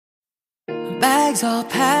Bags all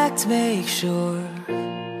packed, make sure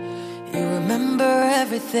you remember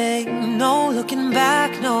everything. No looking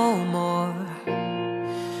back no more,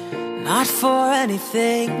 not for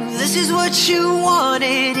anything. This is what you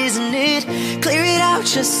wanted, isn't it? Clear it out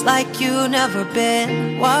just like you never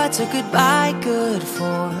been. What's a goodbye good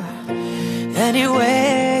for?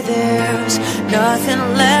 Anyway, there's nothing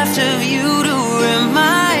left of you to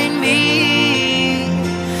remind me,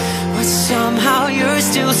 but somehow you're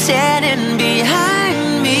still standing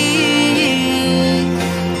behind me.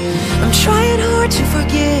 I'm trying hard to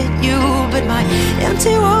forget you, but my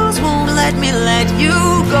empty walls won't let me let you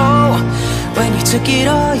go. When you took it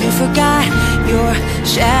all, you forgot your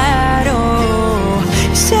shadow.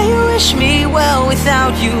 You say you wish me well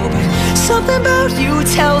without you, but something about you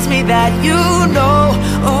tells me that you know.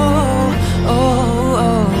 Oh, oh,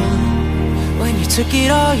 oh. When you took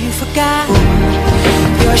it all, you forgot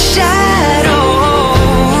your shadow.